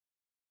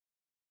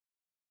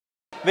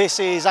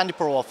This is Andi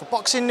Purewal for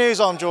Boxing News.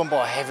 I'm joined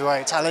by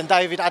heavyweight talent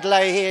David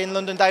Adeleye here in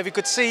London. David,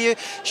 good to see you.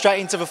 Straight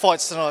into the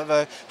fights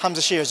tonight.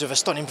 Hamza Shearers with a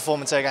stunning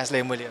performance against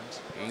Liam Williams.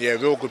 Yeah,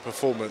 real good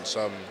performance.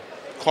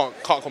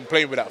 Can't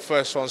complain with that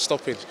first round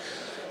stoppage.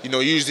 You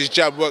know, used his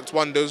jab, worked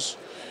wonders,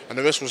 and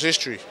the rest was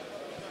history.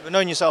 You've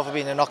known yourself for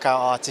being a knockout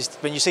artist.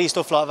 When you see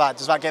stuff like that,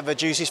 does that get the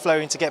juices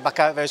flowing to get back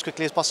out there as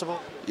quickly as possible?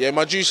 Yeah,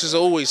 my juices are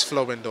always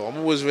flowing though. I'm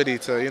always ready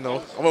to, you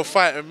know, I'm a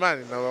fighting man,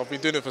 you know, I've been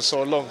doing it for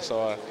so long,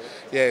 so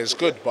yeah, it's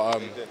good, but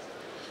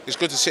it's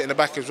good to sit in the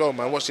back as well,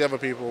 man, watch the other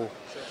people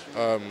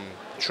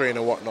train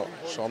and whatnot,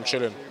 so I'm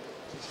chilling.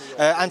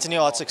 Anthony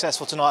Yarde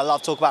successful tonight, a lot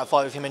of talk about a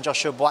fight with him and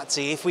Joshua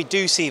Buatsi. If we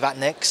do see that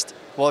next,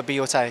 what would be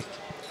your take?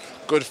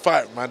 Good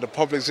fight, man, the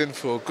public's in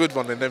for a good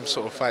one in them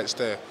sort of fights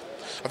there.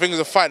 I think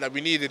it's a fight that we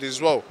needed as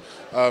well.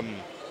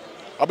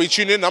 I'll be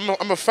tuning in.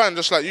 I'm a fan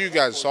just like you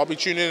guys, so I'll be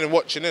tuning in and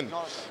watching in.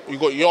 You've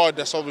got Yarde,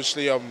 that's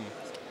obviously a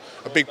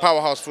big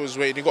powerhouse for his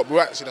weight. And you've got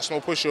Buatsi, that's no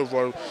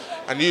pushover,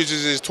 and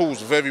uses his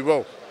tools very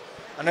well.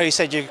 I know you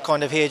said you're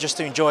kind of here just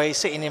to enjoy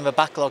sitting in the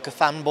back like a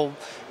fan, but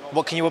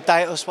what can you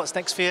update us? What's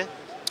next for you?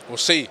 We'll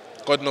see.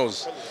 God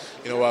knows.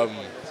 You know,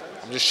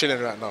 I'm just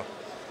chilling right now.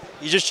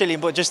 You're just chilling,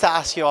 but just to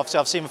ask you, I've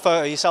seen a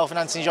photo of yourself and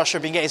Anthony Joshua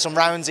been getting some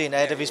rounds in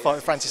ahead of his fight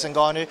with Francis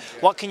Ngannou.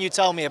 What can you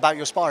tell me about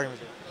your sparring with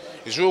him?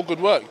 It's real good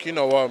work. You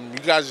know, you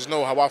guys just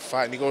know how I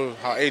fight and you know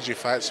how AJ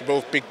fights. They're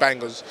both big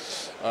bangers.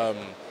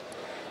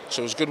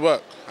 So it's good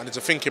work. And it's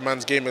a thinking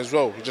man's game as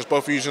well. We're just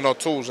both using our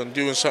tools and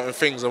doing certain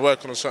things and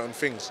working on certain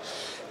things.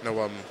 You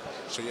know,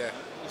 so yeah.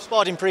 You've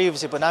sparred him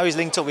previously, but now he's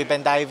linked up with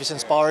Ben Davies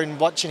and sparring,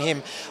 watching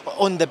him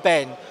under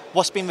Ben.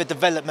 What's been the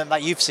development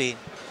that you've seen?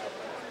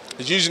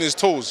 He's using his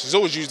tools. He's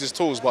always used his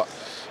tools, but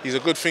he's a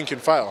good thinking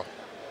fighter.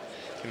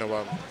 You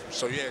know,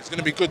 so yeah, it's going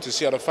to be good to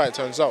see how the fight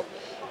turns out.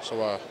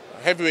 So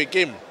heavyweight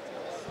game.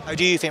 How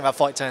do you think that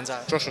fight turns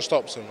out? Joshua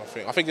stops him, I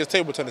think. I think there's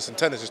table tennis and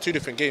tennis. It's two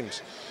different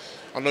games.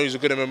 I know he's a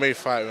good MMA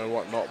fighter and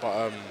whatnot,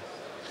 but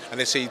and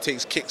they say he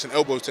takes kicks and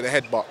elbows to the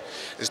head, but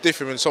it's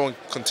different when someone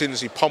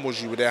continuously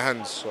pummels you with their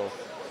hands. So.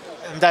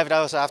 David, I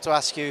also have to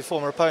ask you,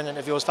 former opponent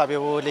of yours,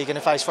 Fabio Wardley, going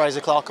to face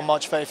Fraser Clark on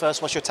March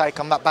 31st. What's your take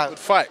on that bout? Good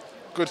fight.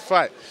 Good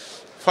fight.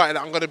 Fight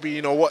that I'm going to be,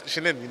 you know,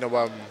 watching in. You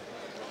know,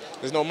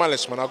 there's no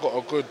malice, man. I've got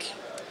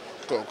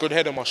a good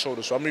head on my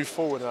shoulders, so I move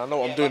forward and I know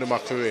what I'm doing in my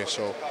career.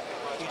 So,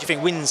 who do you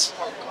think wins?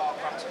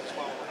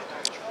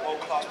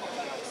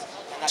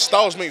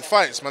 Styles make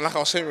fights, man. Like I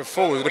was saying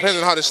before, it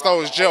depends on how the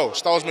styles gel.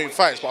 Styles make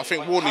fights, but I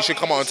think Wardley should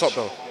come out on top,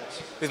 though.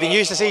 We've been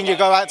used to seeing you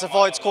go out to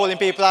fights, calling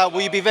people out.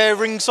 Will you be there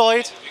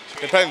ringside?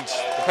 Depends.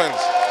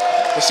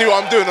 We'll see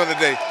what I'm doing on the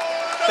day.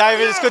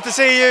 David, it's good to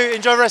see you.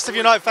 Enjoy the rest of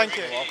your night. Thank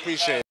you. I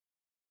appreciate it.